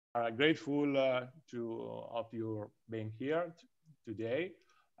grateful of you being here today.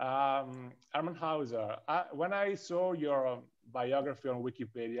 Hermann Hauser, when I saw your biography on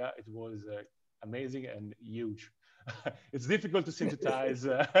Wikipedia, it was amazing and huge. It's difficult to synthesize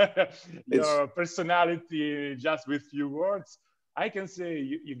your personality just with few words. I can say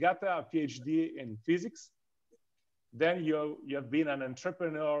you got a PhD in physics, then you have been an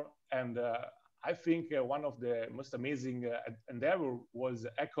entrepreneur, and I think one of the most amazing endeavor was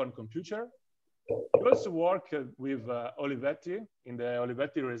Econ Computer. You also work with Olivetti in the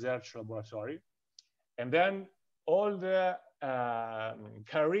Olivetti Research Laboratory, and then all the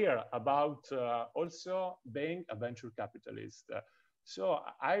career about also being a venture capitalist. So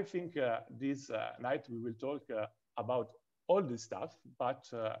I think this night we will talk about all this stuff, but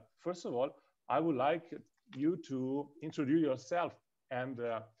first of all, I would like you to introduce yourself and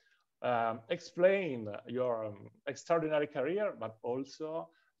explain your extraordinary career, but also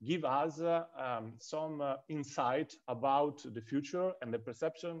give us some insight about the future and the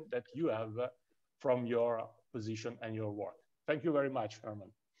perception that you have from your position and your work. Thank you very much,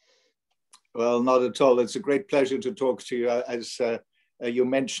 Hermann. Well, not at all. It's a great pleasure to talk to you. As you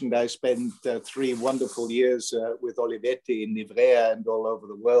mentioned, I spent 3 wonderful years with Olivetti in Ivrea and all over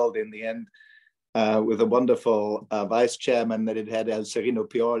the world in the end, with a wonderful vice chairman that it had, El Serino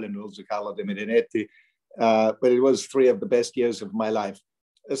Piol and also Carlo De Medinetti. But it was 3 of the best years of my life.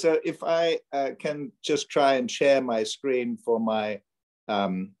 So if I can just try and share my screen for my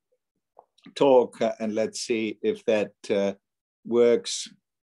talk, and let's see if that works.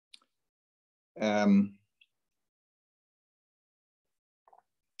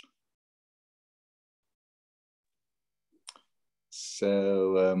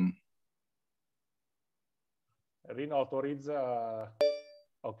 Rino autorizza.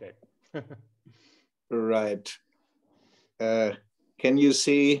 Okay. Right. Can you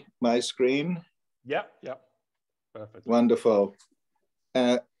see my screen? Yeah. Perfect. Wonderful.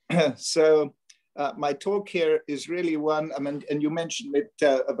 So my talk here is really one, I mean, and you mentioned it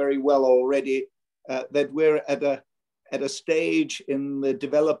very well already, that we're at a stage in the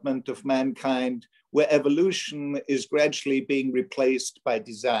development of mankind where evolution is gradually being replaced by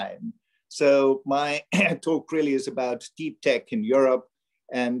design. So my talk really is about deep tech in Europe,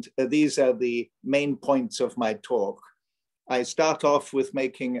 and these are the main points of my talk. I start off with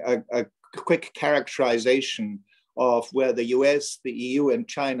making a quick characterization of where the US, the EU, and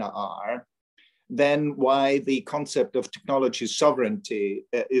China are, then why the concept of technology sovereignty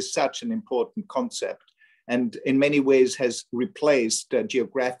is such an important concept, and in many ways has replaced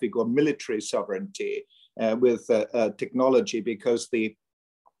geographic or military sovereignty with technology, because the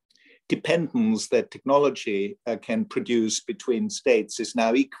dependence that technology can produce between states is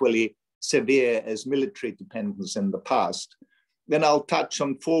now equally severe as military dependence in the past. Then I'll touch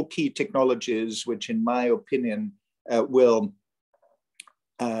on 4 key technologies, which in my opinion will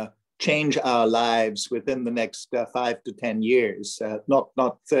change our lives within the next 5 to 10 years,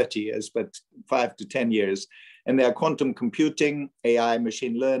 not 30 years, but 5 to 10 years. And they are quantum computing, AI,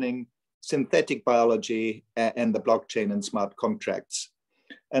 machine learning, synthetic biology, and the blockchain and smart contracts.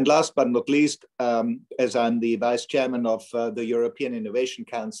 And last but not least, as I'm the vice chairman of the European Innovation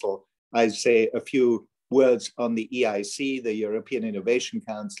Council, I say a few words on the EIC, the European Innovation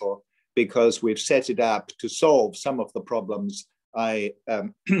Council, because we've set it up to solve some of the problems I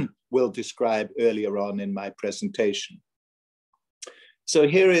will describe earlier on in my presentation. So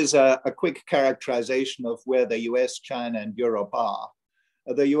here is a quick characterization of where the US, China, and Europe are.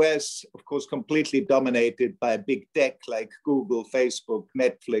 The US, of course, completely dominated by big tech like Google, Facebook,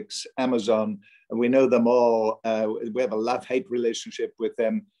 Netflix, Amazon. And we know them all. We have a love-hate relationship with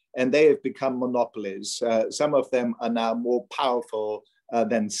them, and they have become monopolies. Some of them are now more powerful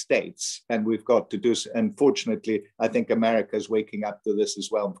than states, and we've got to do, unfortunately, I think America is waking up to this as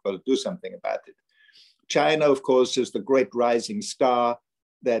well. We've got to do something about it. China, of course, is the great rising star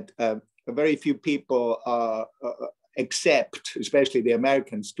that very few people accept, especially the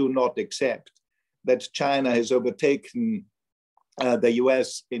Americans do not accept, that China has overtaken the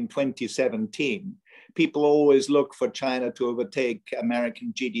US in 2017. People always look for China to overtake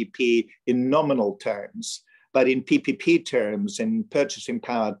American GDP in nominal terms, but in PPP terms, in purchasing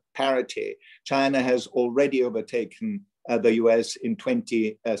power parity, China has already overtaken the US in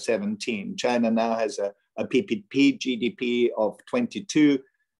 2017. China now has a PPP GDP of $22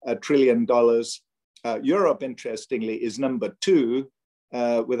 trillion. Europe, interestingly, is number 2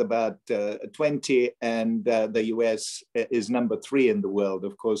 with about 20, and the US is number 3 in the world.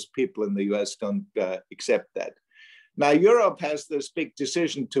 Of course, people in the US don't accept that. Now, Europe has this big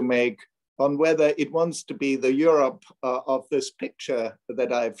decision to make on whether it wants to be the Europe of this picture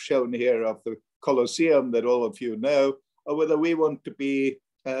that I've shown here of the Colosseum that all of you know, or whether we want to be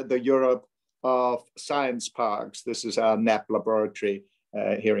the Europe of science parks. This is our NAP laboratory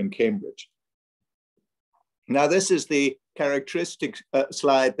here in Cambridge. Now, this is the characteristic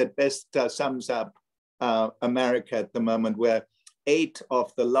slide that best sums up America at the moment, where 8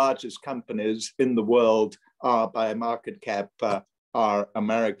 of the largest companies in the world are by market cap are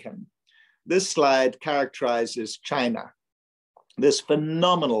American. This slide characterizes China. This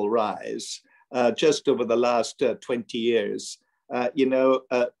phenomenal rise just over the last 20 years. In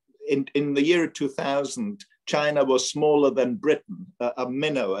the year 2000, China was smaller than Britain, a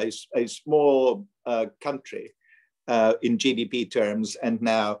minnow, a small country in GDP terms, and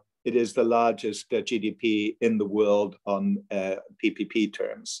now it is the largest GDP in the world on PPP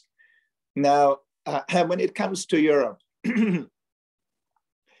terms. Now, when it comes to Europe,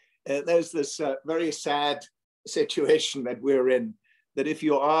 there's this very sad situation that we're in, that if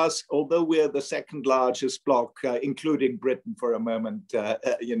you ask, although we're the second largest bloc, including Britain for a moment,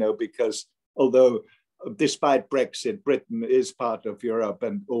 because although despite Brexit, Britain is part of Europe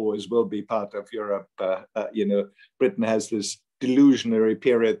and always will be part of Europe, Britain has this delusionary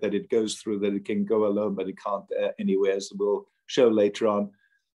period that it goes through, that it can go alone, but it can't anywhere, as we'll show later on.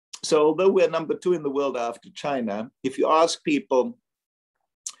 So although we're number 2 in the world after China, if you ask people,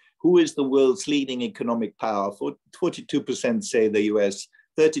 who is the world's leading economic power? 42% say the US,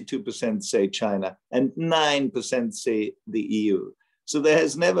 32% say China, and 9% say the EU. So there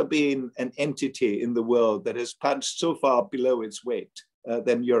has never been an entity in the world that has punched so far below its weight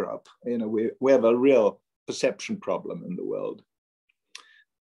than Europe. We have a real perception problem in the world.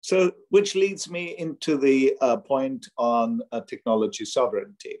 So, which leads me into the point on technology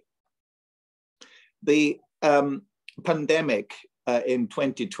sovereignty. The pandemic in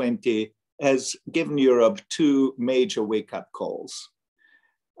 2020 has given Europe 2 major wake-up calls.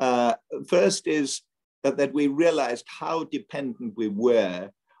 First is that we realized how dependent we were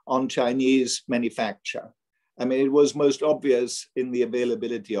on Chinese manufacture. I mean, it was most obvious in the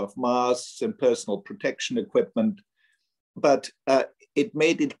availability of masks and personal protection equipment, but it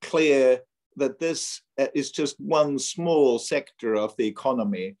made it clear that this is just one small sector of the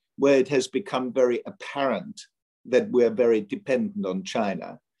economy where it has become very apparent that we're very dependent on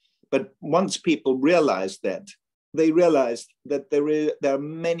China. But once people realized that, they realized that there are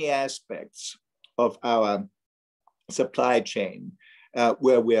many aspects of our supply chain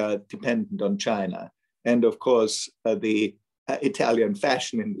where we are dependent on China. And of course, the Italian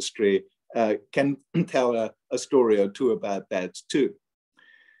fashion industry can tell a story or two about that too.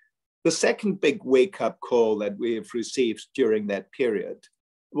 The second big wake-up call that we have received during that period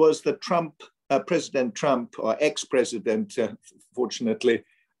was that President Trump, or ex-president, fortunately,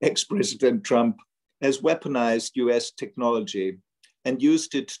 ex-president Trump has weaponized US technology and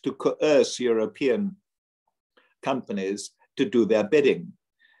used it to coerce European companies to do their bidding.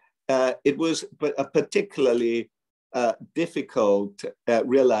 It was a particularly difficult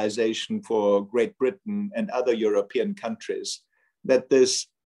realization for Great Britain and other European countries that this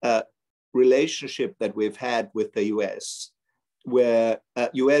relationship that we've had with the US, where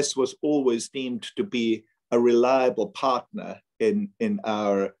US was always deemed to be a reliable partner in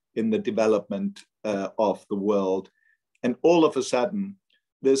the development of the world. And all of a sudden,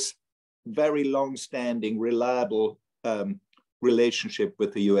 this very long-standing, reliable relationship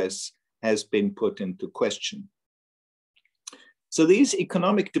with the US has been put into question. So these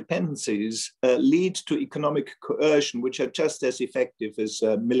economic dependencies lead to economic coercion, which are just as effective as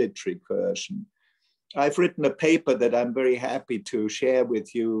military coercion. I've written a paper that I'm very happy to share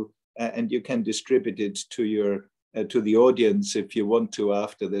with you, and you can distribute it to the audience if you want to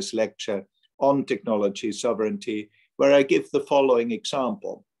after this lecture, on technology sovereignty, where I give the following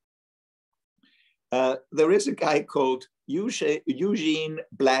example. There is a guy called Eugene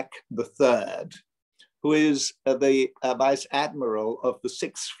Black III, who is the Vice Admiral of the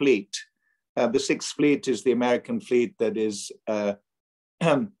Sixth Fleet. The Sixth Fleet is the American fleet that is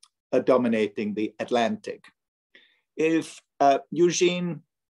dominating the Atlantic. If Eugene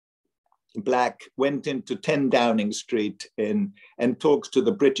Black went into 10 Downing Street and talks to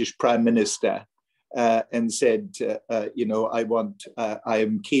the British Prime Minister and said, I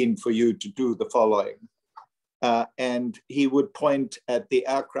am keen for you to do the following. And he would point at the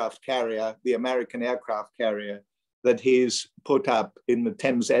aircraft carrier, the American aircraft carrier that he's put up in the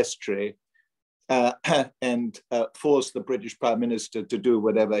Thames estuary and force the British Prime Minister to do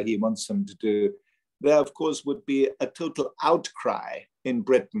whatever he wants them to do. There, of course, would be a total outcry in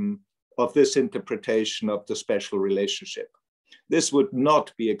Britain of this interpretation of the special relationship. This would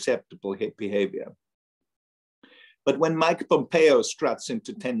not be acceptable behavior. But when Mike Pompeo struts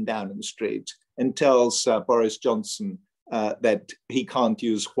into 10 Downing Street and tells Boris Johnson that he can't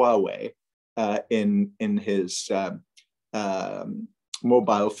use Huawei in his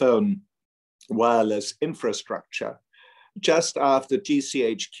mobile phone wireless infrastructure, just after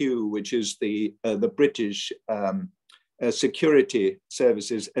GCHQ, which is the British security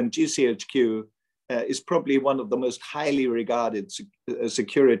services, and GCHQ is probably one of the most highly regarded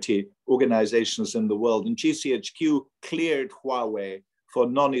security organizations in the world. And GCHQ cleared Huawei for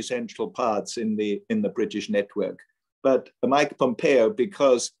non-essential parts in the British network. But Mike Pompeo,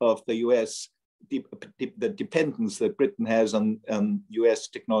 because of the US, the dependence that Britain has on US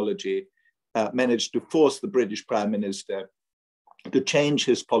technology, managed to force the British Prime Minister to change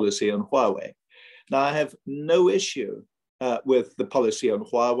his policy on Huawei. Now, I have no issue with the policy on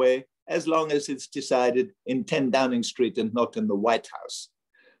Huawei, as long as it's decided in 10 Downing Street and not in the White House.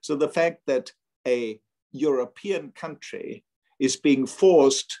 So the fact that a European country is being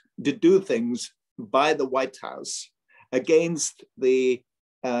forced to do things by the White House against the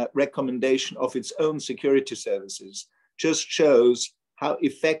recommendation of its own security services just shows how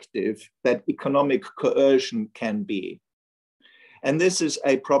effective that economic coercion can be. And this is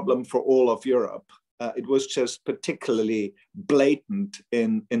a problem for all of Europe. It was just particularly blatant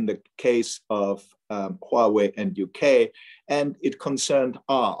in the case of Huawei and UK, and it concerned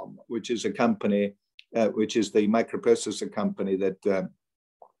ARM, which is a company, which is the microprocessor company that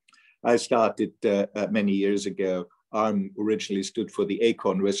I started many years ago. ARM originally stood for the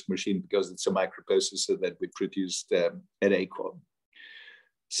Acorn RISC machine because it's a microprocessor that we produced at Acorn.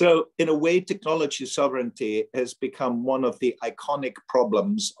 So in a way, technology sovereignty has become one of the iconic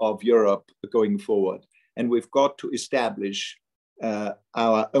problems of Europe going forward. And we've got to establish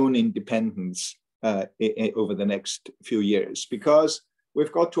our own independence over the next few years, because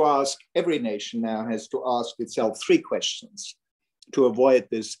we've got to ask, every nation now has to ask itself 3 questions to avoid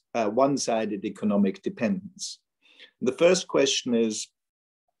this one-sided economic dependence. The first question is,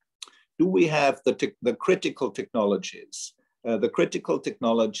 do we have the critical technologies, the critical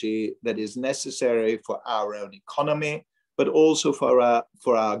technology that is necessary for our own economy, but also for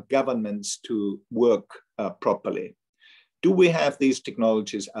our governments to work properly? Do we have these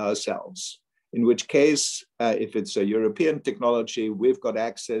technologies ourselves? In which case, if it's a European technology, we've got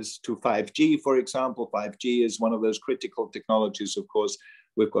access to 5G, for example. 5G is one of those critical technologies, of course.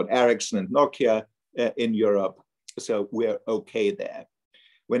 We've got Ericsson and Nokia in Europe, so we're okay there.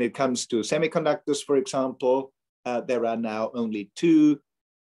 When it comes to semiconductors, for example, there are now only 2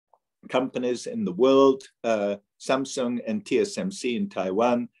 companies in the world, Samsung and TSMC in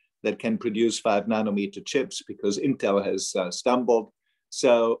Taiwan, that can produce 5 nanometer chips because Intel has stumbled.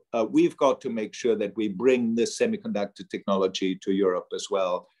 So we've got to make sure that we bring this semiconductor technology to Europe as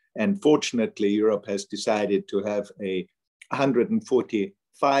well. And fortunately, Europe has decided to have a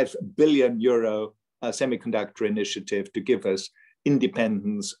 145 billion euro semiconductor initiative to give us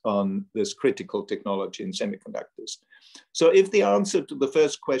independence on this critical technology in semiconductors. So if the answer to the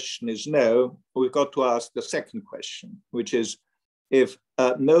first question is no, we've got to ask the second question, which is, if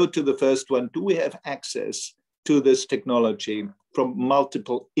no to the first one, do we have access to this technology from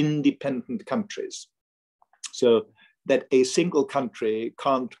multiple independent countries, so that a single country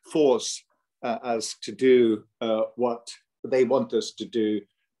can't force us to do what they want us to do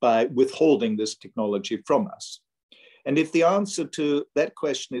by withholding this technology from us? And if the answer to that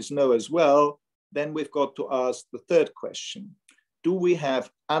question is no as well, then we've got to ask the third question. Do we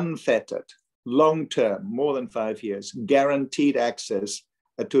have unfettered, long-term, more than 5 years, guaranteed access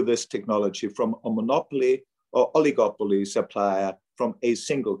to this technology from a monopoly or oligopoly supplier from a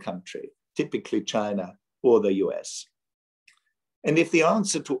single country, typically China or the US? And if the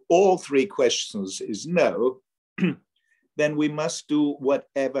answer to all 3 questions is no, then we must do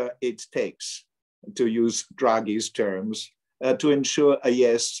whatever it takes, to use Draghi's terms, to ensure a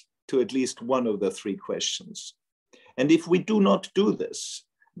yes to at least one of the 3 questions. And if we do not do this,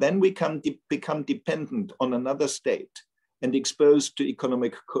 then we can become dependent on another state and exposed to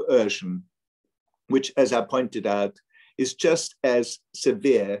economic coercion, which, as I pointed out, is just as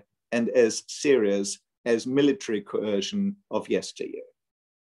severe and as serious as military coercion of yesteryear.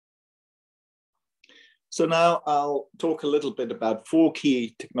 So now I'll talk a little bit about 4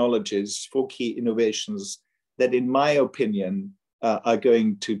 key technologies, 4 key innovations that, in my opinion, are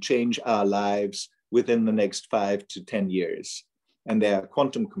going to change our lives within the next 5 to 10 years. And they are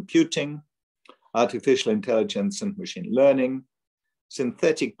quantum computing, artificial intelligence and machine learning,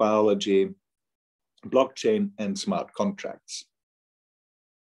 synthetic biology, blockchain, and smart contracts.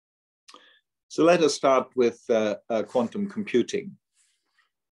 So let us start with quantum computing.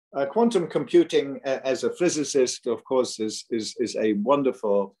 Quantum computing, as a physicist, of course, is a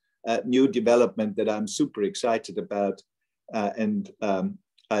wonderful new development that I'm super excited about. And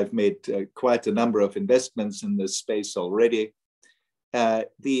I've made quite a number of investments in this space already.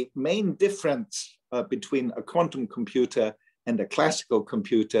 The main difference between a quantum computer and a classical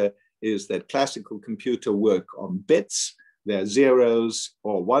computer is that classical computer work on bits. They're zeros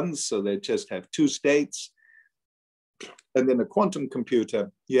or ones, so they just have two states. And in a quantum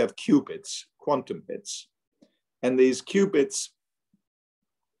computer, you have qubits, quantum bits. And these qubits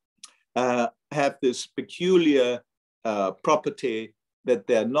have this peculiar property that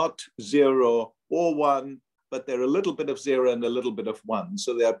they're not 0 or 1, but they're a little bit of 0 and a little bit of 1.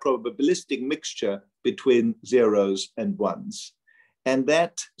 So they're a probabilistic mixture between zeros and ones. And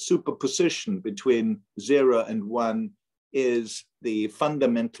that superposition between 0 and 1 is the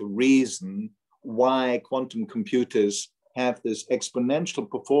fundamental reason why quantum computers have this exponential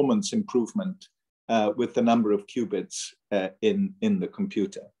performance improvement with the number of qubits in the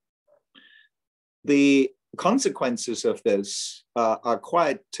computer. The consequences of this are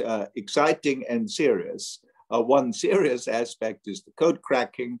quite exciting and serious. One serious aspect is the code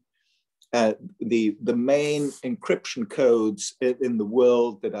cracking. The main encryption codes in the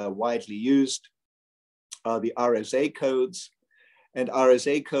world that are widely used are the RSA codes. And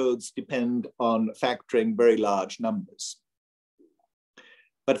RSA codes depend on factoring very large numbers.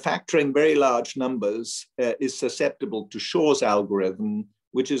 But factoring very large numbers is susceptible to Shor's algorithm,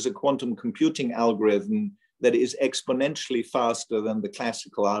 which is a quantum computing algorithm that is exponentially faster than the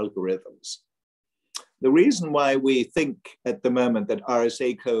classical algorithms. The reason why we think at the moment that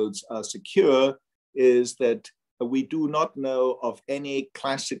RSA codes are secure is that we do not know of any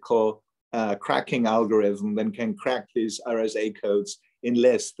classical cracking algorithm that can crack these RSA codes in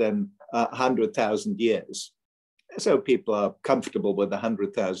less than 100,000 years. So people are comfortable with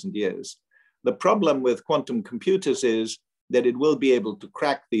 100,000 years. The problem with quantum computers is that it will be able to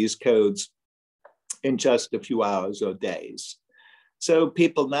crack these codes in just a few hours or days. So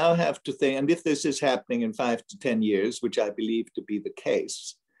people now have to think, and if this is happening in 5 to 10 years, which I believe to be the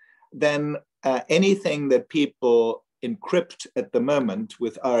case, then anything that people encrypt at the moment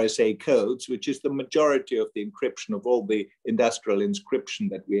with RSA codes, which is the majority of the encryption of all the industrial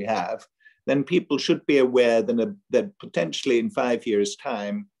encryption that we have, then people should be aware that potentially in 5 years'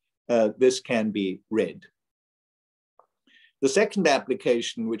 time, this can be read. The second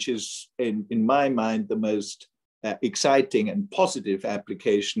application, which is in my mind the most exciting and positive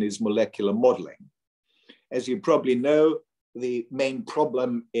application, is molecular modeling. As you probably know, the main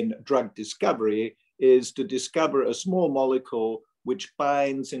problem in drug discovery is to discover a small molecule which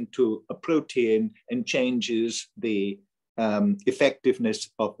binds into a protein and changes the effectiveness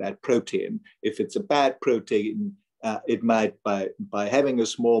of that protein. If it's a bad protein, it might, by having a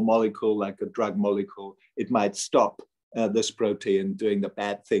small molecule like a drug molecule, it might stop this protein doing the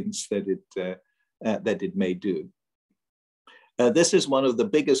bad things that it may do. This is one of the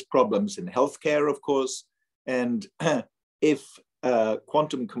biggest problems in healthcare, of course, and if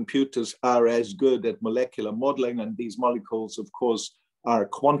quantum computers are as good at molecular modeling, and these molecules, of course, are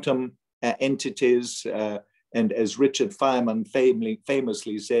quantum entities, and as Richard Feynman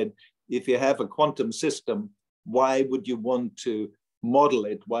famously said, if you have a quantum system, why would you want to model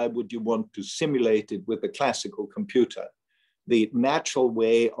it? Why would you want to simulate it with a classical computer? The natural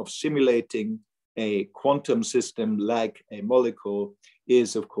way of simulating a quantum system like a molecule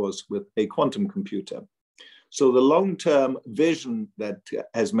is, of course, with a quantum computer. So the long-term vision that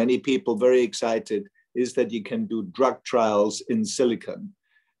has many people very excited is that you can do drug trials in silico.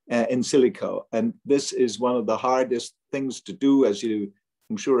 And this is one of the hardest things to do. As you,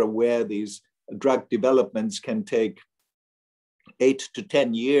 I'm sure, aware, these drug developments can take 8 to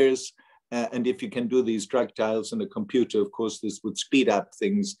 10 years. And if you can do these drug trials in a computer, of course, this would speed up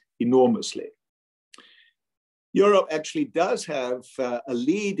things enormously. Europe actually does have a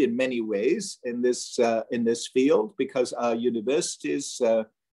lead in many ways in this field, because our universities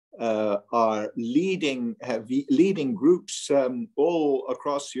are leading groups all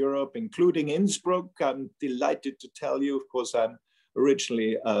across Europe, including Innsbruck. I'm delighted to tell you, of course, I'm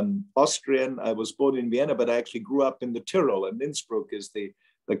originally Austrian. I was born in Vienna, but I actually grew up in the Tyrol, and Innsbruck is the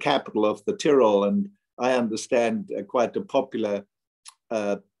capital of the Tyrol. And I understand quite a popular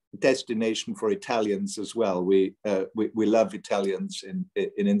destination for Italians as well. We love Italians in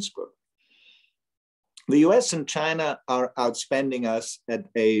Innsbruck. The US and China are outspending us at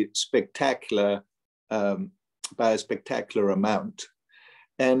a spectacular, by a spectacular amount.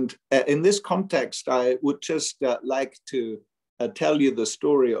 And in this context, I would just like to tell you the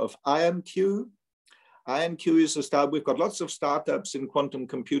story of IonQ. IonQ is a start. We've got lots of startups in quantum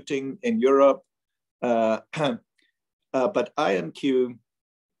computing in Europe, but IonQ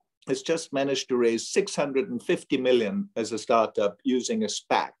has just managed to raise 650 million as a startup using a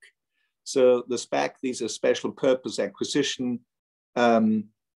SPAC. So the SPAC, these are special purpose acquisition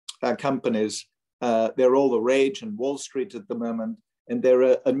companies. They're all the rage in Wall Street at the moment, and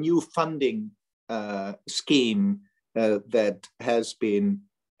they're a new funding scheme that has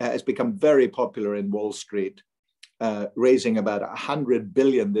become very popular in Wall Street, raising about 100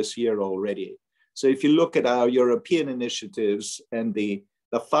 billion this year already. So if you look at our European initiatives and the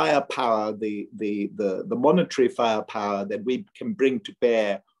firepower, the monetary firepower that we can bring to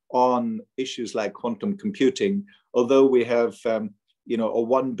bear on issues like quantum computing, although we have a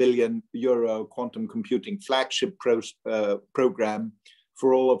 1 billion euro quantum computing flagship program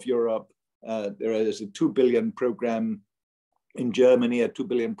for all of Europe. There is a 2 billion program in Germany, a 2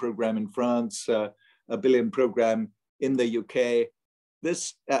 billion program in France, a billion program in the UK.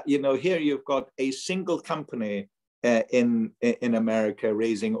 This, here you've got a single company in America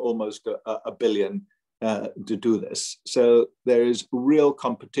raising almost a billion to do this. So there is real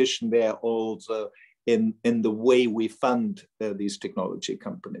competition there also in the way we fund these technology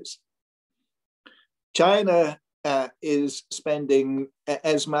companies. China is spending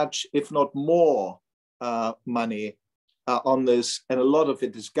as much, if not more, money on this, and a lot of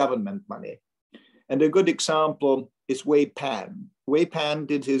it is government money. And a good example is Wei Pan. Wei Pan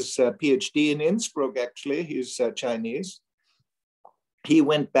did his PhD in Innsbruck, actually. He's Chinese. He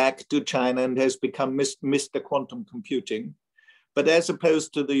went back to China and has become Mr. Quantum Computing. But as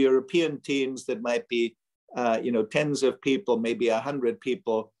opposed to the European teams that might be, tens of people, maybe 100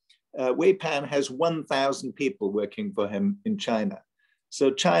 people, Wei Pan has 1,000 people working for him in China.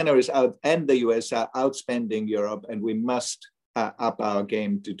 So China is out, and the US are outspending Europe, and we must up our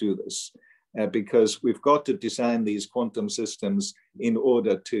game to do this because we've got to design these quantum systems in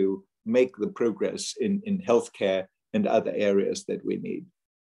order to make the progress in healthcare and other areas that we need.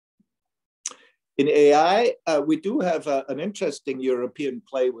 In AI, we do have an interesting European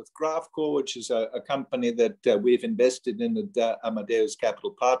play with Graphcore, which is a company that we've invested in at Amadeus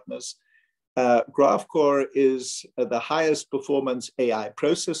Capital Partners. Graphcore is the highest performance AI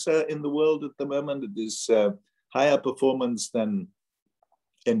processor in the world at the moment. It is higher performance than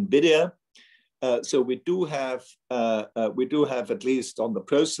NVIDIA. So we do have at least on the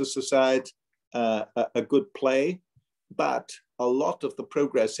processor side a good play, but a lot of the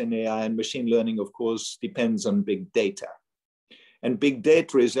progress in AI and machine learning, of course, depends on big data. And big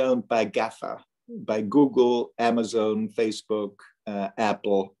data is owned by GAFA, by Google, Amazon, Facebook,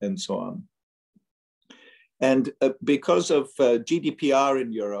 Apple, and so on. And because of GDPR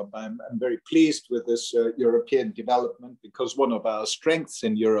in Europe, I'm very pleased with this European development, because one of our strengths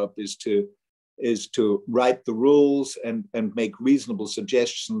in Europe is to write the rules and make reasonable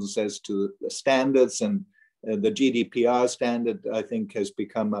suggestions as to the standards. And the GDPR standard, I think, has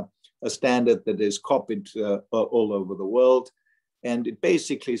become a standard that is copied all over the world. And it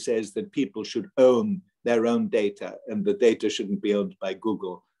basically says that people should own their own data, and the data shouldn't be owned by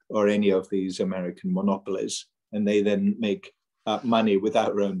Google or any of these American monopolies. And they then make money with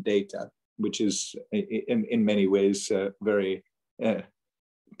our own data, which is in many ways very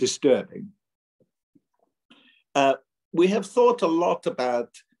disturbing. We have thought a lot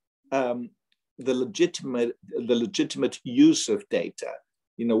about the legitimate use of data.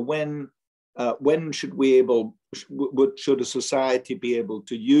 When should a society be able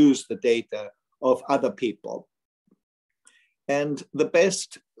to use the data of other people? And the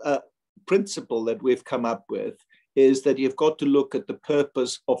best principle that we've come up with is that you've got to look at the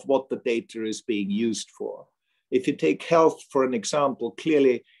purpose of what the data is being used for. If you take health, for an example,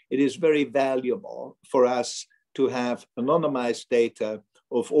 clearly it is very valuable for us to have anonymized data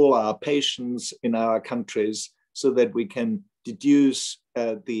of all our patients in our countries so that we can deduce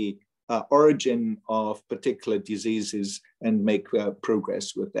the origin of particular diseases and make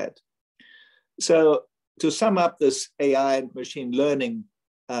progress with that. So to sum up this AI and machine learning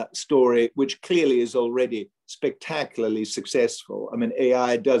story, which clearly is already spectacularly successful. I mean,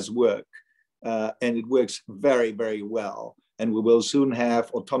 AI does work and it works very, very well. And we will soon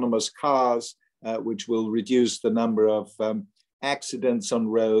have autonomous cars, which will reduce the number of accidents on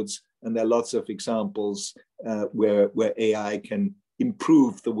roads. And there are lots of examples where AI can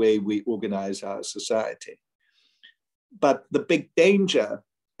improve the way we organize our society. But the big danger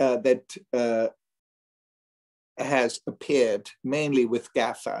that has appeared mainly with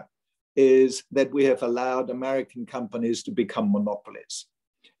GAFA is that we have allowed American companies to become monopolies.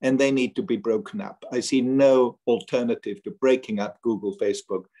 and they need to be broken up. I see no alternative to breaking up Google,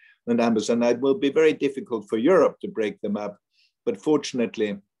 Facebook, and Amazon. It will be very difficult for Europe to break them up, but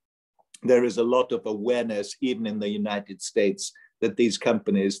fortunately, there is a lot of awareness, even in the United States, that these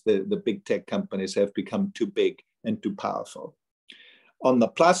companies, the big tech companies, have become too big and too powerful. On the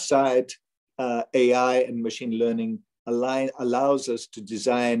plus side, AI and machine learning allows us to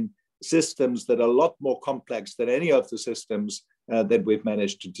design systems that are a lot more complex than any of the systems that we've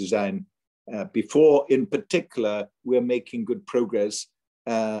managed to design before. In particular, we're making good progress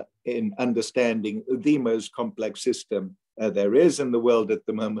in understanding the most complex system there is in the world at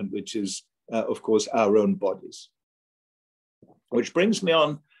the moment, which is, of course, our own bodies. Which brings me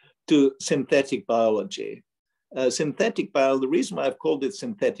on to synthetic biology. The reason why I've called it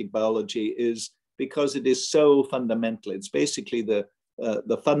synthetic biology is because it is so fundamental. It's basically the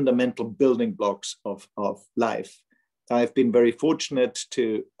fundamental building blocks of life. I've been very fortunate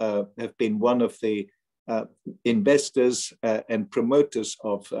to have been one of the investors and promoters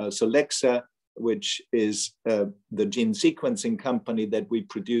of Solexa, which is the gene sequencing company that we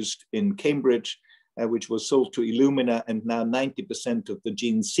produced in Cambridge, which was sold to Illumina, and now 90% of the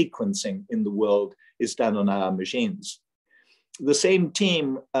gene sequencing in the world is done on our machines. The same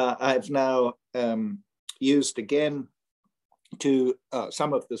team I've now used again to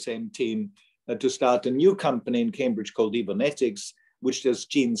some of the same team to start a new company in Cambridge called Evonetics, which does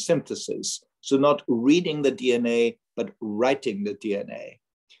gene synthesis. So not reading the DNA, but writing the DNA.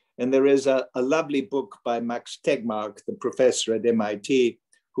 And there is a lovely book by Max Tegmark, the professor at MIT,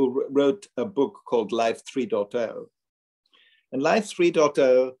 who wrote a book called Life 3.0. And Life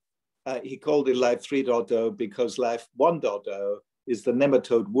 3.0, he called it Life 3.0 because Life 1.0 is the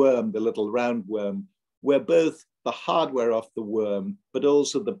nematode worm, the little round worm, where both the hardware of the worm, but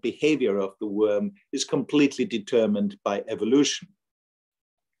also the behavior of the worm is completely determined by evolution.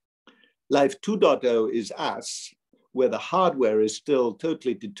 Life 2.0 is us, where the hardware is still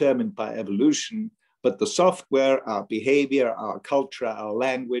totally determined by evolution, but the software, our behavior, our culture, our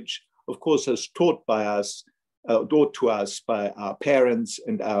language, of course, is taught to us by our parents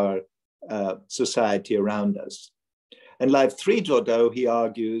and our society around us. And Life 3.0, he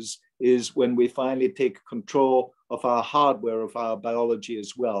argues, is when we finally take control of our hardware, of our biology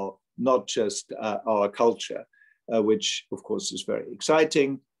as well, not just our culture, which of course is very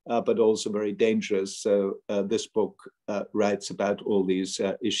exciting, but also very dangerous. So this book writes about all these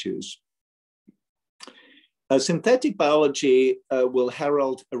issues. Synthetic biology will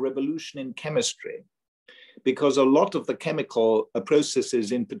herald a revolution in chemistry, because a lot of the chemical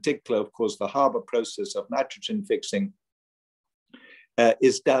processes, in particular, of course, the Haber process of nitrogen fixing,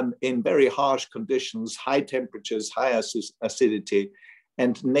 is done in very harsh conditions, high temperatures, high acidity,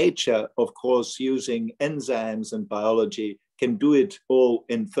 and nature, of course, using enzymes and biology, can do it all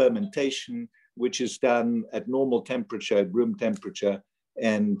in fermentation, which is done at normal temperature, at room temperature,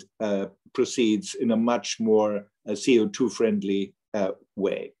 and proceeds in a much more CO2-friendly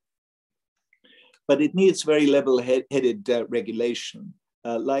way. But it needs very level-headed regulation,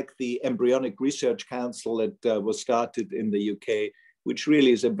 like the Embryonic Research Council that was started in the UK, which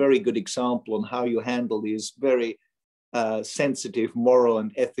really is a very good example on how you handle these very sensitive moral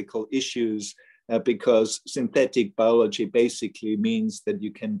and ethical issues, because synthetic biology basically means that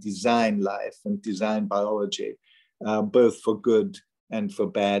you can design life and design biology, both for good and for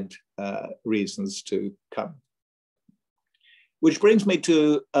bad reasons to come. Which brings me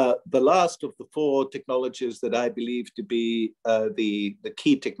to the last of the four technologies that I believe to be the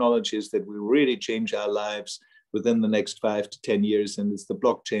key technologies that will really change our lives within the next 5 to 10 years, and it's the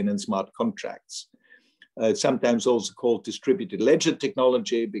blockchain and smart contracts. It's sometimes also called distributed ledger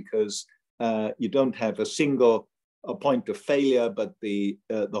technology because you don't have a single point of failure, but the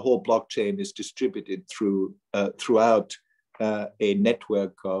whole blockchain is distributed throughout a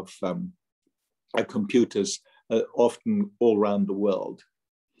network of computers, often all around the world.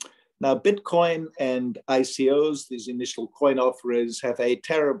 Now, Bitcoin and ICOs, these initial coin offerers, have a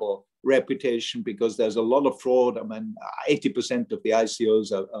terrible reputation because there's a lot of fraud. I mean, 80% of the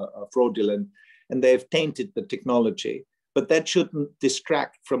ICOs are fraudulent, and they've tainted the technology. But that shouldn't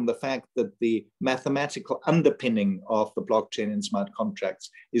distract from the fact that the mathematical underpinning of the blockchain and smart contracts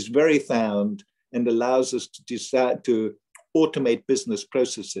is very sound and allows us to decide to automate business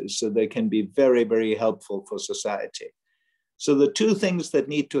processes so they can be very, very helpful for society. So the two things that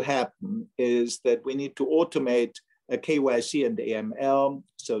need to happen is that we need to automate KYC and AML,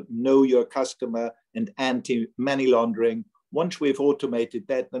 so know your customer, and anti-money laundering. Once we've automated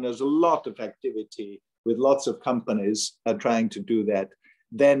that, then there's a lot of activity with lots of companies trying to do that.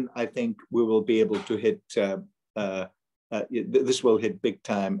 Then I think we will be able to hit this will hit big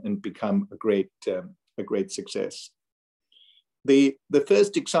time and become a great success. The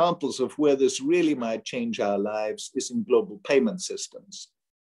first examples of where this really might change our lives is in global payment systems.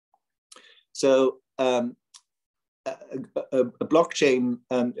 So a blockchain,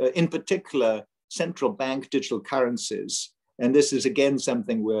 in particular, central bank digital currencies, and this is again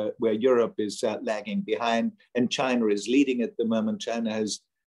something where Europe is lagging behind, and China is leading at the moment. China has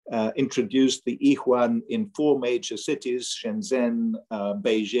introduced the yuan in 4 major cities: Shenzhen,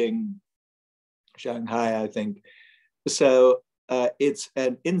 Beijing, Shanghai, I think. So it's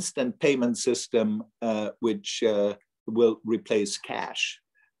an instant payment system which will replace cash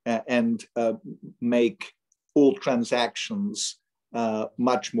and make all transactions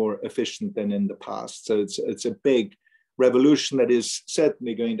much more efficient than in the past. So it's a big revolution that is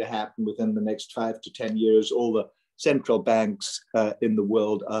certainly going to happen within the next 5 to 10 years. All the central banks in the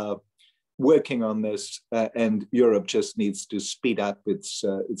world are working on this, and Europe just needs to speed up its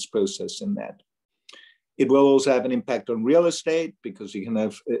process in that. It will also have an impact on real estate, because you can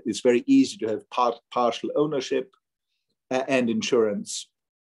have, it's very easy to have partial ownership and insurance.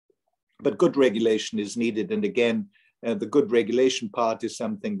 But good regulation is needed. And again, the good regulation part is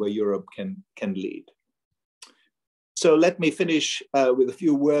something where Europe can lead. So let me finish with a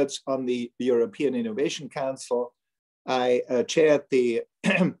few words on the European Innovation Council. I chaired the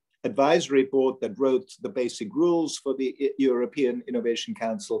advisory board that wrote the basic rules for the European Innovation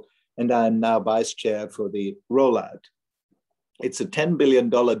Council, and I'm now vice chair for the rollout. It's a $10 billion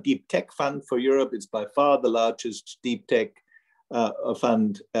deep tech fund for Europe. It's by far the largest deep tech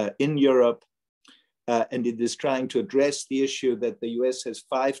fund in Europe. And it is trying to address the issue that the US has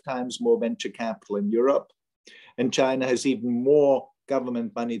 5 times more venture capital in Europe, and China has even more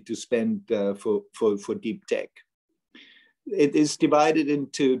government money to spend for deep tech. It is divided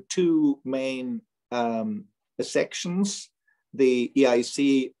into 2 main sections: the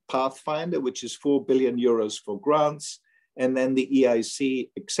EIC Pathfinder, which is 4 billion euros for grants, and then the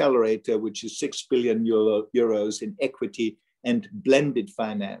EIC Accelerator, which is 6 billion euros in equity and blended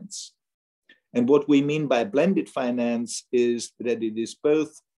finance. And what we mean by blended finance is that it is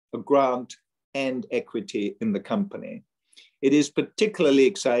both a grant and equity in the company. It is particularly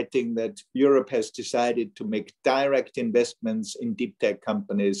exciting that Europe has decided to make direct investments in deep tech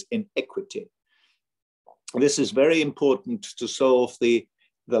companies in equity. This is very important to solve the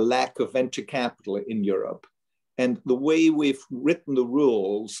lack of venture capital in Europe. And the way we've written the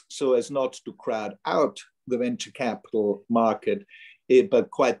rules so as not to crowd out the venture capital market,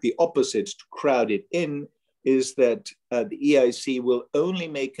 but quite the opposite, to crowd it in, is that the EIC will only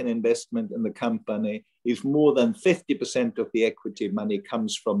make an investment in the company if more than 50% of the equity money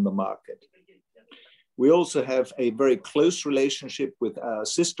comes from the market. We also have a very close relationship with our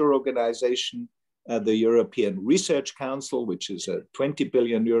sister organization, the European Research Council, which is a 20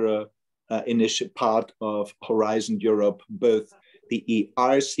 billion euro initiative part of Horizon Europe. Both the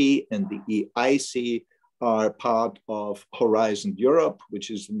ERC and the EIC are part of Horizon Europe,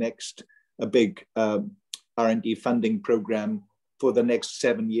 which is the next big R&D funding program for the next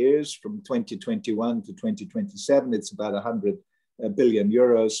 7 years, from 2021 to 2027. It's about 100 billion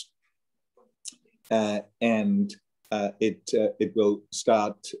euros. And it will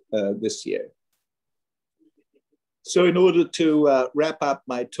start this year. So in order to wrap up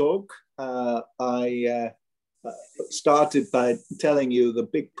my talk, I started by telling you the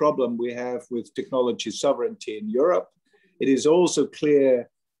big problem we have with technology sovereignty in Europe. It is also clear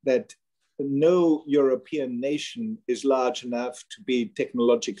that no European nation is large enough to be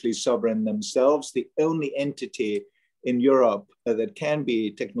technologically sovereign themselves. The only entity in Europe that can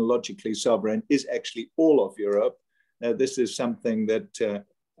be technologically sovereign is actually all of Europe. This is something that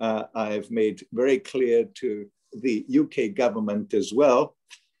I've made very clear to the UK government as well,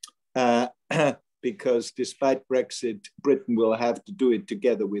 because despite Brexit, Britain will have to do it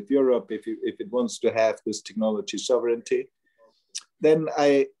together with Europe if it wants to have this technology sovereignty. Then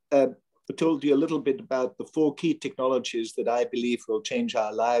I told you a little bit about the 4 key technologies that I believe will change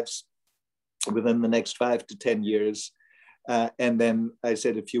our lives within the next 5 to 10 years. And then I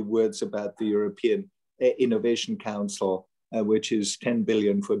said a few words about the European Innovation Council, which is 10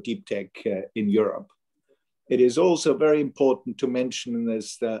 billion for deep tech in Europe. It is also very important to mention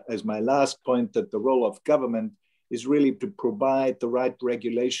this as my last point, that the role of government is really to provide the right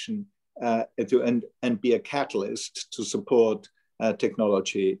regulation and be a catalyst to support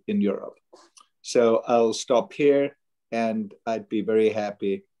technology in Europe. So I'll stop here, and I'd be very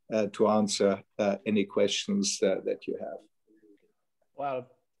happy to answer any questions that you have. Well,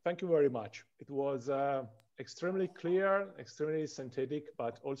 thank you very much. It was extremely clear, extremely synthetic,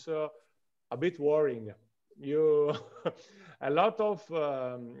 but also a bit worrying. you a lot of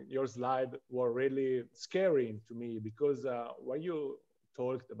your slides were really scary to me because when you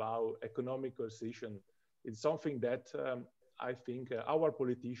talked about economic decision, it's something that I think our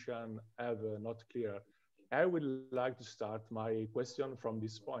politicians have not clear. I would like to start my question from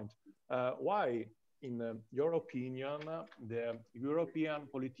this point. Why, in your opinion, the European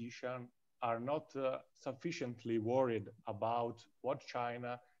politicians are not sufficiently worried about what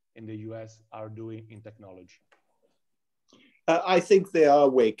China and the US are doing in technology? I think they are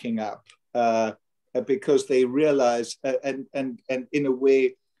waking up because they realize, and in a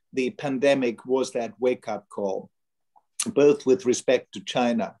way, the pandemic was that wake-up call, both with respect to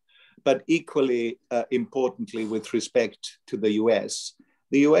China, but equally importantly with respect to the US.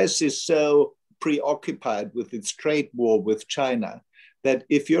 The US is so preoccupied with its trade war with China that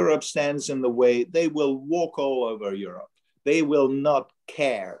if Europe stands in the way, they will walk all over Europe. They will not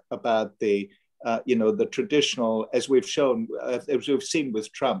care about the the traditional, as we've shown, as we've seen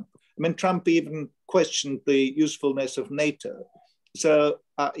with Trump. I mean, Trump even questioned the usefulness of NATO. So,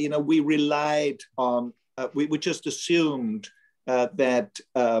 we relied on, we just assumed that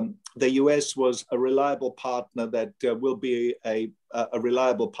the US was a reliable partner that will be a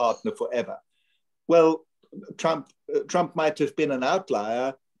reliable partner forever. Well, Trump might have been an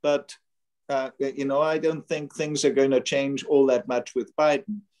outlier, but I don't think things are going to change all that much with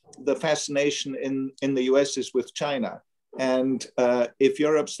Biden. The fascination in the US is with China. And if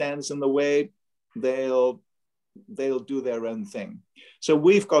Europe stands in the way, they'll do their own thing. So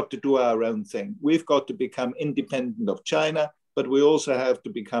we've got to do our own thing. We've got to become independent of China, but we also have to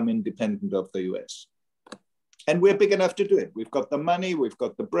become independent of the US. And we're big enough to do it. We've got the money, we've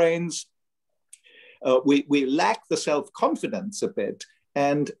got the brains. We lack the self-confidence a bit.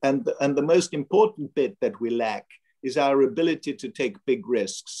 And the most important bit that we lack is our ability to take big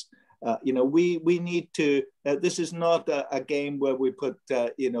risks. We need to, this is not a game where we put,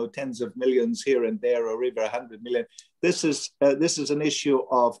 tens of millions here and there or even 100 million. This is an issue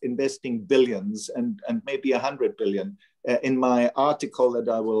of investing billions and maybe 100 billion. In my article that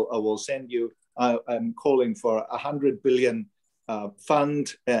I will send you, I'm calling for 100 billion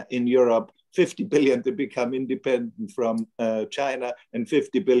fund in Europe, 50 billion to become independent from China and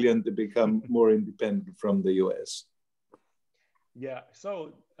 50 billion to become more independent from the US. Yeah,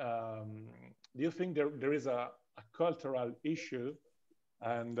 so do you think there is a cultural issue?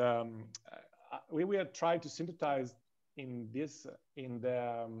 And we will try to synthesize in this, in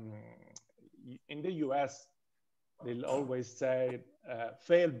the US, they'll always say,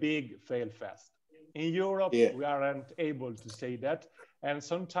 fail big, fail fast. In Europe, yeah, we aren't able to say that. And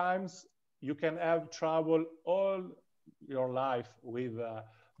sometimes you can have trouble all your life with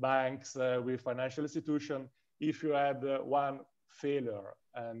banks, with financial institutions, if you had one failure.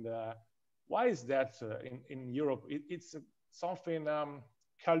 And why is that in Europe? It's something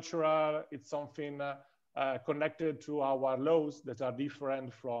cultural, it's something connected to our laws that are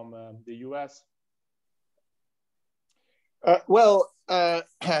different from the US?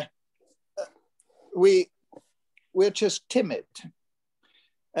 We're just timid.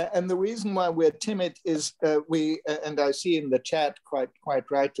 And the reason why we're timid is and I see in the chat quite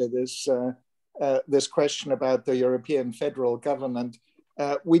rightly this question about the European federal government.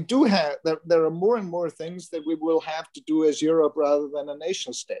 We do have, there are more and more things that we will have to do as Europe rather than a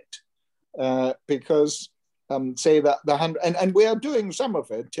nation state. Because say that and we are doing some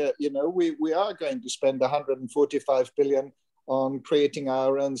of it, we are going to spend 145 billion on creating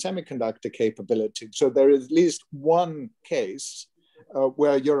our own semiconductor capability. So there is at least one case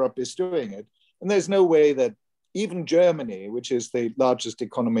where Europe is doing it. And there's no way that even Germany, which is the largest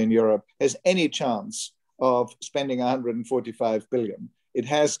economy in Europe, has any chance of spending 145 billion. It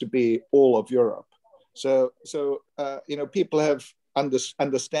has to be all of Europe. So people have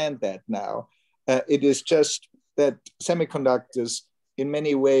understand that now. It is just that semiconductors in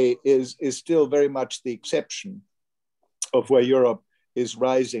many ways is still very much the exception of where Europe is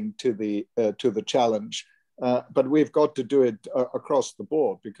rising to the challenge. But we've got to do it across the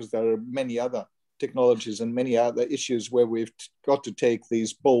board because there are many other technologies and many other issues where we've got to take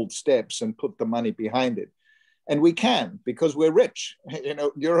these bold steps and put the money behind it. And we can, because we're rich.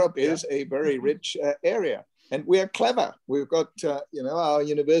 Europe is a very rich area, and we are clever. We've got, our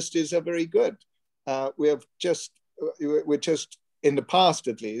universities are very good. We're just in the past,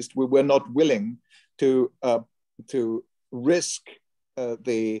 at least, we were not willing to risk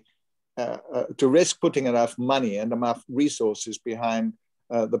putting enough money and enough resources behind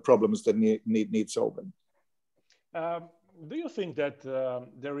the problems that need solving. Do you think that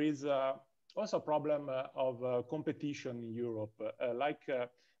there is also a problem of competition in Europe?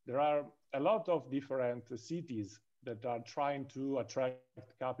 there are a lot of different cities that are trying to attract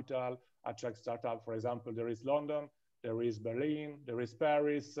capital, attract startup. For example, there is London, there is Berlin, there is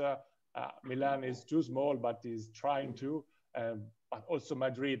Paris. Milan is too small, but is trying to, but also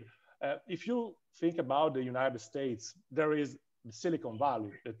Madrid. If you think about the United States, there is the Silicon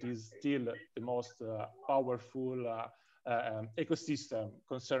Valley that is still the most powerful ecosystem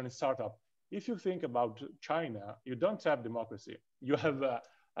concerning startup. If you think about China, you don't have democracy. You have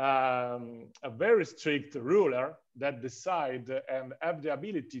a very strict ruler that decide and have the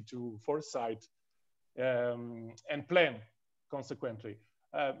ability to foresight and plan consequently.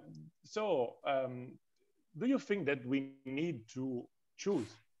 Do you think that we need to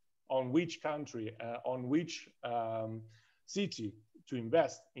choose on which country, on which city to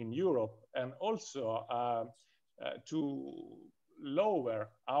invest in Europe, and also to lower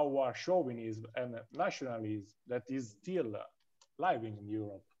our chauvinism and nationalism that is still living in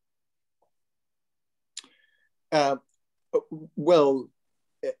Europe? Well,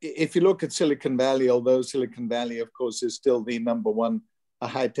 if you look at Silicon Valley, although Silicon Valley, of course, is still the #1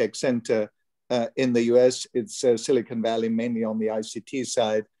 high-tech center in the US, it's Silicon Valley mainly on the ICT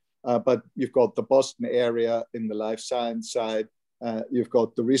side, but you've got the Boston area in the life science side, you've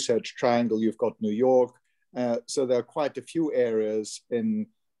got the Research Triangle, you've got New York. So there are quite a few areas in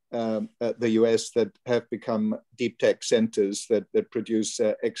the US that have become deep tech centers that produce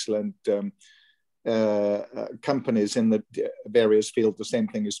excellent companies in the various fields. The same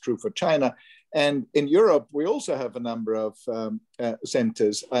thing is true for China. And in Europe, we also have a number of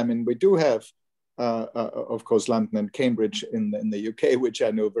centers. I mean, we do have, of course, London and Cambridge in the UK, which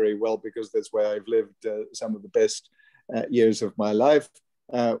I know very well because that's where I've lived some of the best years of my life.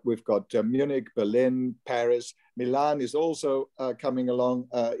 We've got Munich, Berlin, Paris. Milan is also coming along.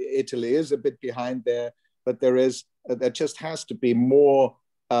 Italy is a bit behind there, but there just has to be more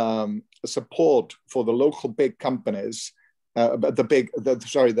support for the local big companies,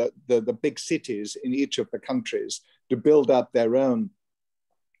 the big cities in each of the countries to build up their own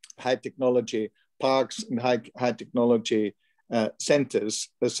high technology parks and high technology centers,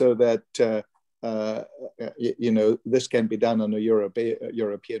 so that this can be done on a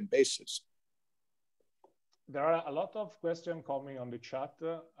European basis. There are a lot of questions coming on the chat.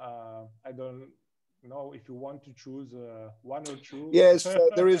 I don't know if you want to choose one or two. Yes,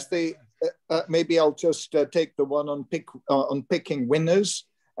 there is the. Maybe I'll just take the one on picking winners,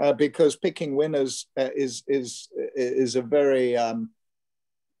 because picking winners is a very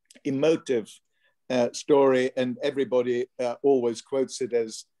emotive story, and everybody always quotes it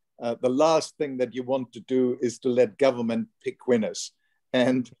as the last thing that you want to do is to let government pick winners.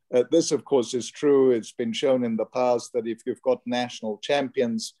 And this, of course, is true. It's been shown in the past that if you've got national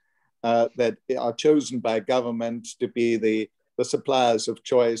champions that are chosen by government to be the suppliers of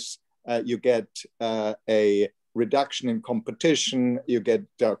choice, you get a reduction in competition, you get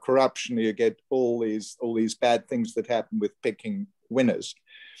corruption, you get all these bad things that happen with picking winners.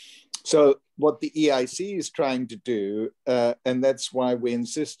 So what the EIC is trying to do, and that's why we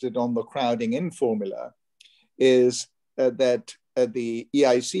insisted on the crowding in formula, is that the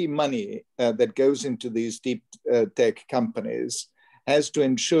EIC money that goes into these deep tech companies has to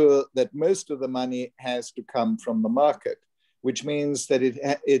ensure that most of the money has to come from the market, which means that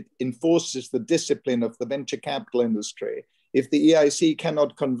it enforces the discipline of the venture capital industry. If the EIC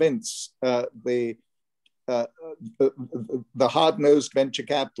cannot convince the hard-nosed venture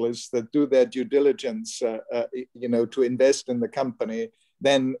capitalists that do their due diligence, to invest in the company,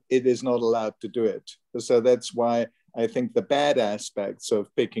 then it is not allowed to do it. So that's why I think the bad aspects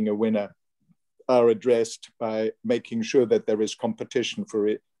of picking a winner are addressed by making sure that there is competition for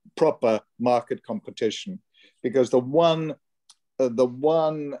it, proper market competition, because the one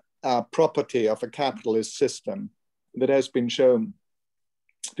property of a capitalist system that has been shown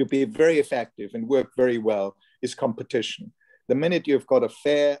to be very effective and work very well is competition. The minute you've got a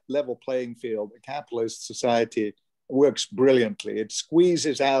fair, level playing field, a capitalist society works brilliantly. It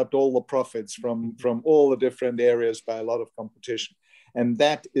squeezes out all the profits from all the different areas by a lot of competition. And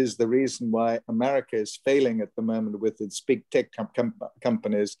that is the reason why America is failing at the moment with its big tech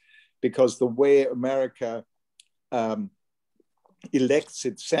companies, because the way America elects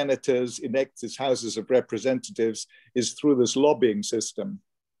its senators, elects its houses of representatives is through this lobbying system.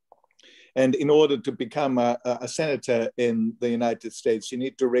 And in order to become a senator in the United States, you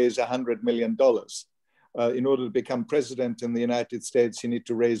need to raise $100 million. In order to become president in the United States, you need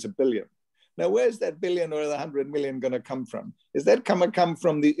to raise $1 billion. Now, where's that billion or the 100 million going to come from? Is that come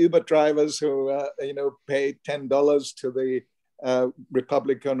from the Uber drivers who, pay $10 to the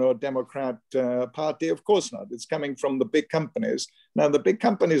Republican or Democrat party? Of course not. It's coming from the big companies. Now, the big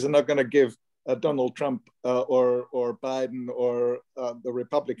companies are not going to give Donald Trump or Biden or the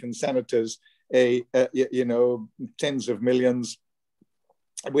Republican senators tens of millions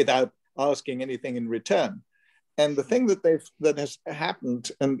without asking anything in return. And the thing that has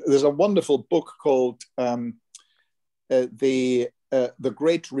happened, and there's a wonderful book called The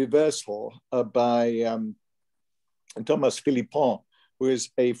Great Reversal by Thomas Philippon, who is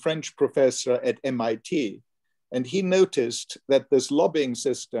a French professor at MIT. And he noticed that this lobbying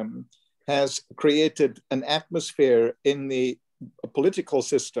system has created an atmosphere in the political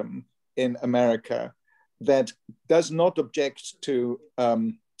system in America that does not object to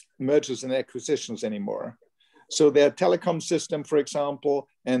mergers and acquisitions anymore. So their telecom system, for example,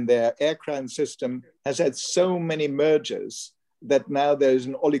 and their aircraft system has had so many mergers that now there's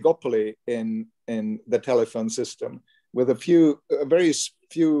an oligopoly in the telephone system, with very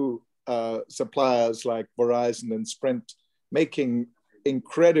few suppliers like Verizon and Sprint making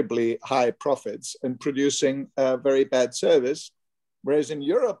incredibly high profits and producing very bad service. Whereas in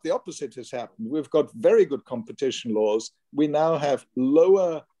Europe, the opposite has happened. We've got very good competition laws. We now have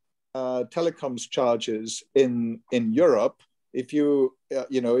lower telecoms charges in Europe. If you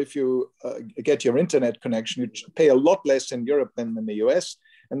get your internet connection, you pay a lot less in Europe than in the US.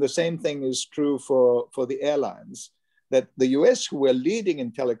 And the same thing is true for the airlines, that the US, who were leading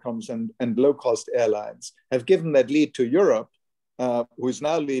in telecoms and low-cost airlines, have given that lead to Europe, who is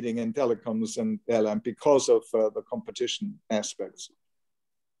now leading in telecoms and airline because of the competition aspects.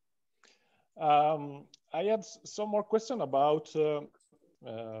 I had some more question about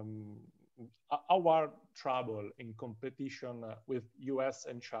our trouble in competition with US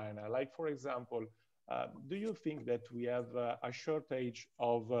and China. Like, for example, do you think that we have a shortage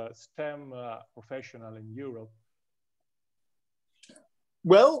of STEM professional in Europe?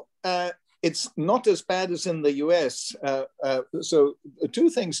 Well, it's not as bad as in the US. So two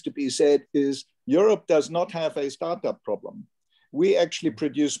things to be said is Europe does not have a startup problem. We actually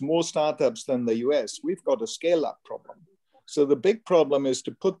produce more startups than the US. We've got a scale-up problem. So the big problem is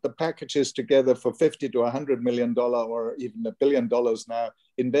to put the packages together for $50 to $100 million or even $1 billion now,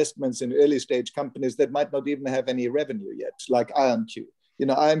 investments in early stage companies that might not even have any revenue yet, like IonQ.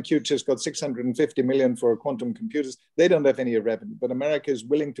 IonQ just got 650 million for quantum computers. They don't have any revenue, but America is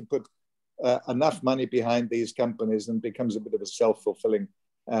willing to put enough money behind these companies and becomes a bit of a self-fulfilling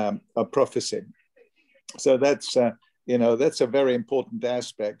prophecy. So that's a very important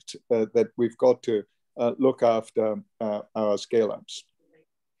aspect that we've got to look after our scale-ups.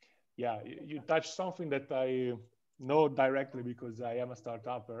 Yeah, you touched something that I know directly because I am a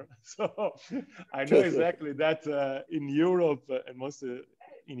startupper. So I know exactly that in Europe and mostly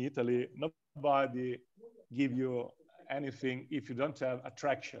in Italy, nobody give you anything if you don't have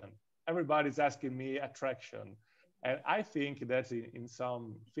attraction. Everybody's asking me attraction. And I think that in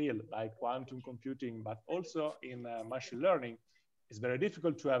some field like quantum computing, but also in machine learning, it's very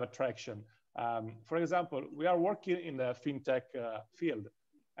difficult to have attraction. For example, we are working in the fintech field,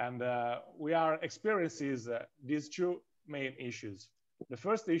 and we are experiencing these two main issues. The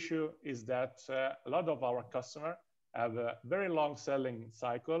first issue is that a lot of our customers have a very long selling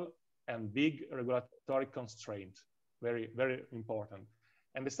cycle and big regulatory constraint, very, very important.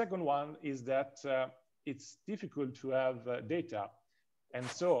 And the second one is that it's difficult to have data. And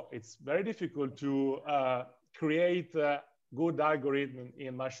so it's very difficult to create good algorithm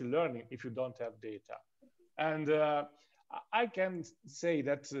in machine learning if you don't have data. And I can say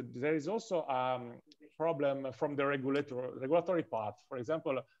that there is also a problem from the regulatory part. For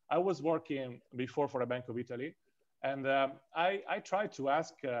example, I was working before for a Bank of Italy, and I tried to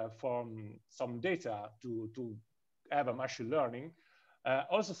ask for some data to have a machine learning,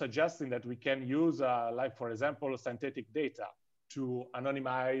 also suggesting that we can use, like, for example, synthetic data to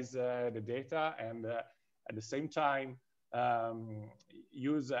anonymize the data and at the same time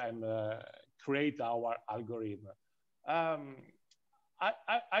use and create our algorithm.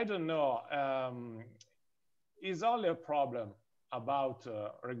 I don't know, is only a problem about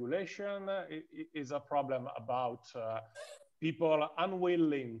regulation, is a problem about people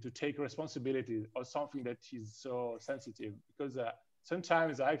unwilling to take responsibility or something that is so sensitive, because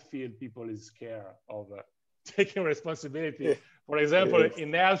sometimes I feel people is scared of taking responsibility. Yeah. For example, yes.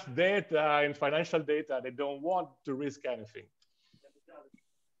 In health data, in financial data, they don't want to risk anything.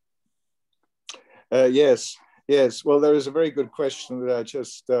 Yes. Well, there is a very good question that I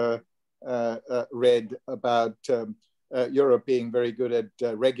just read about Europe being very good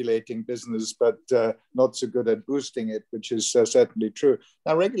at regulating business, but not so good at boosting it, which is certainly true.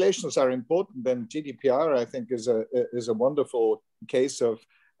 Now, regulations are important, and GDPR, I think, is a wonderful case of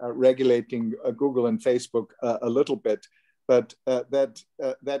regulating Google and Facebook a little bit, but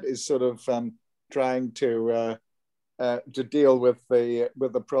that is sort of trying to deal with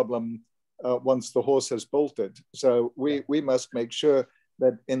the problem once the horse has bolted. So we must make sure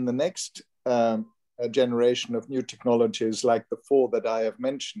that in the next a generation of new technologies like the 4 that I have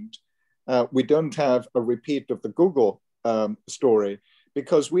mentioned, we don't have a repeat of the Google story,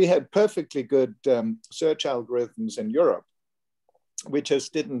 because we had perfectly good search algorithms in Europe. We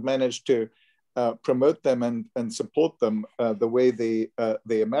just didn't manage to promote them and support them the way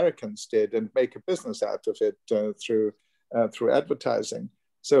the Americans did, and make a business out of it through advertising.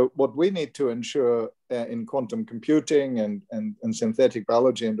 So what we need to ensure in quantum computing and synthetic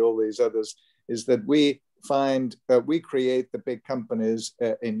biology and all these others is that we create the big companies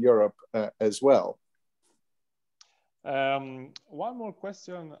in Europe as well. One more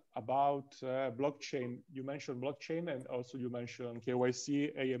question about blockchain. You mentioned blockchain, and also you mentioned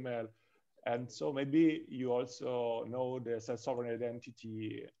KYC, AML. And so maybe you also know the self-sovereign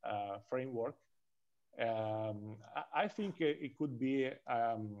identity framework. I think it could be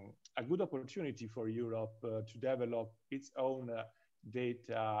a good opportunity for Europe to develop its own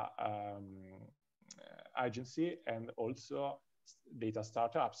data agency and also data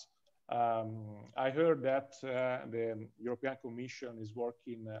startups. I heard that the European Commission is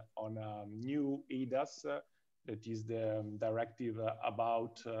working on a new EIDAS, that is the directive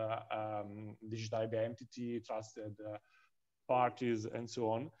about digital identity, trusted parties, and so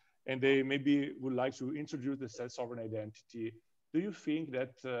on. And they maybe would like to introduce the self-sovereign identity. Do you think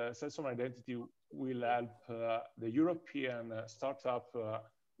that self-sovereign identity will help the European startup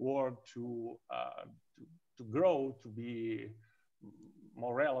world to grow, to be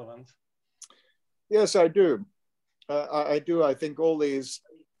more relevant? Yes, I do. I do. I think all these,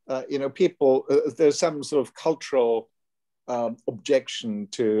 people, there's some sort of cultural objection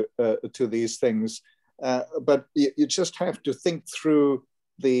to these things, but you just have to think through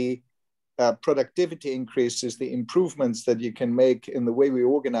the productivity increases, the improvements that you can make in the way we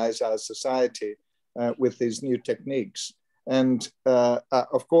organize our society with these new techniques. And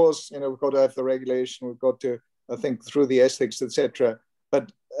of course, we've got to have the regulation, we've got to think through the ethics, etc.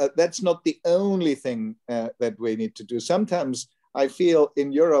 But that's not the only thing that we need to do. Sometimes I feel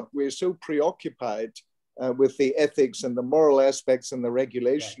in Europe, we're so preoccupied with the ethics and the moral aspects and the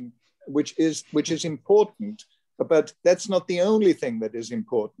regulation, which is important. But that's not the only thing that is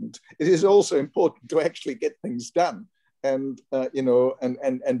important. It is also important to actually get things done, and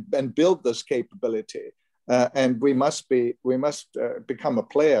and build this capability. And we must become a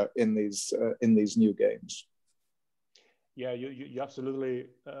player in these new games. Yeah, you absolutely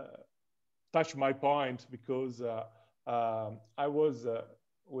touched my point, because I was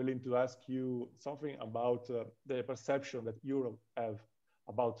willing to ask you something about the perception that Europe have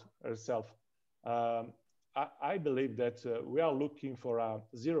about herself. I believe that we are looking for a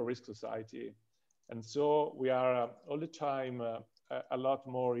zero-risk society. And so we are all the time a lot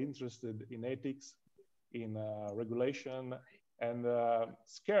more interested in ethics, in regulation, and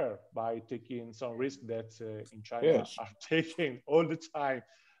scared by taking some risk that in China are taking all the time.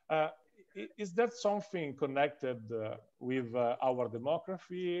 Is that something connected with our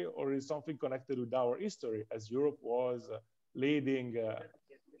demography, or is something connected with our history, as Europe was leading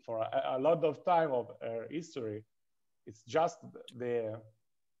for a lot of time of history? It's just the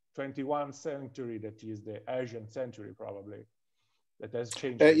 21st century that is the Asian century, probably, that has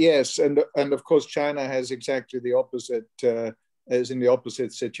changed. Yes, and of course China has exactly the opposite, is in the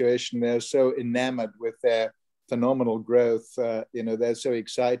opposite situation. They're so enamored with their phenomenal growth. They're so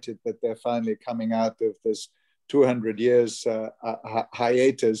excited that they're finally coming out of this 200 years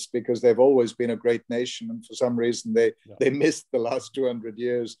hiatus, because they've always been a great nation, and for some reason they missed the last 200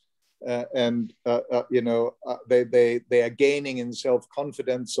 years. They are gaining in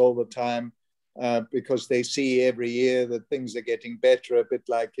self-confidence all the time, because they see every year that things are getting better, a bit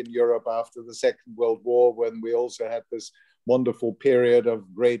like in Europe after the Second World War, when we also had this wonderful period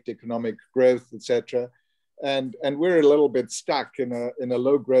of great economic growth, etc. And we're a little bit stuck in a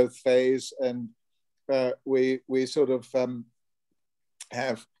low growth phase, and we sort of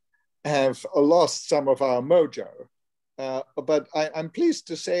have lost some of our mojo. But I'm pleased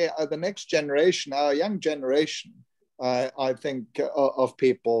to say the next generation, our young generation, I think of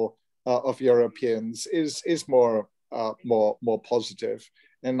people, of Europeans, is more positive.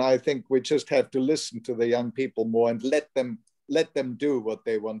 And I think we just have to listen to the young people more and let them do what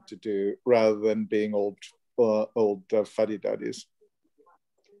they want to do, rather than being all old fuddy-duddies.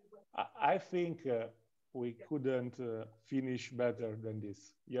 I think we couldn't finish better than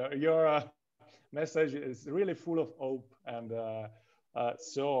this. Your message is really full of hope, and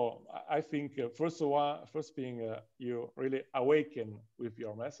so I think first thing you really awaken with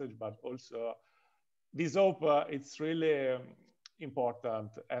your message, but also this hope it's really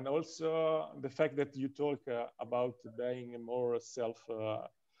important, and also the fact that you talk about being more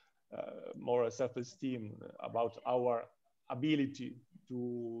self-esteem, about our ability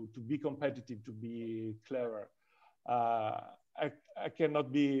to be competitive, to be clever. I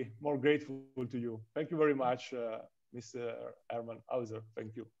cannot be more grateful to you. Thank you very much, Mr. Hermann Hauser.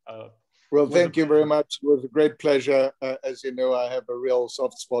 Thank you. Well, thank you very much. It was a great pleasure. As you know, I have a real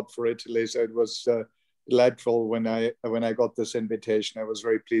soft spot for Italy, so it was delightful when I got this invitation. I was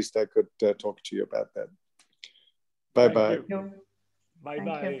very pleased I could talk to you about that. Bye-bye.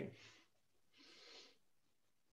 Bye-bye.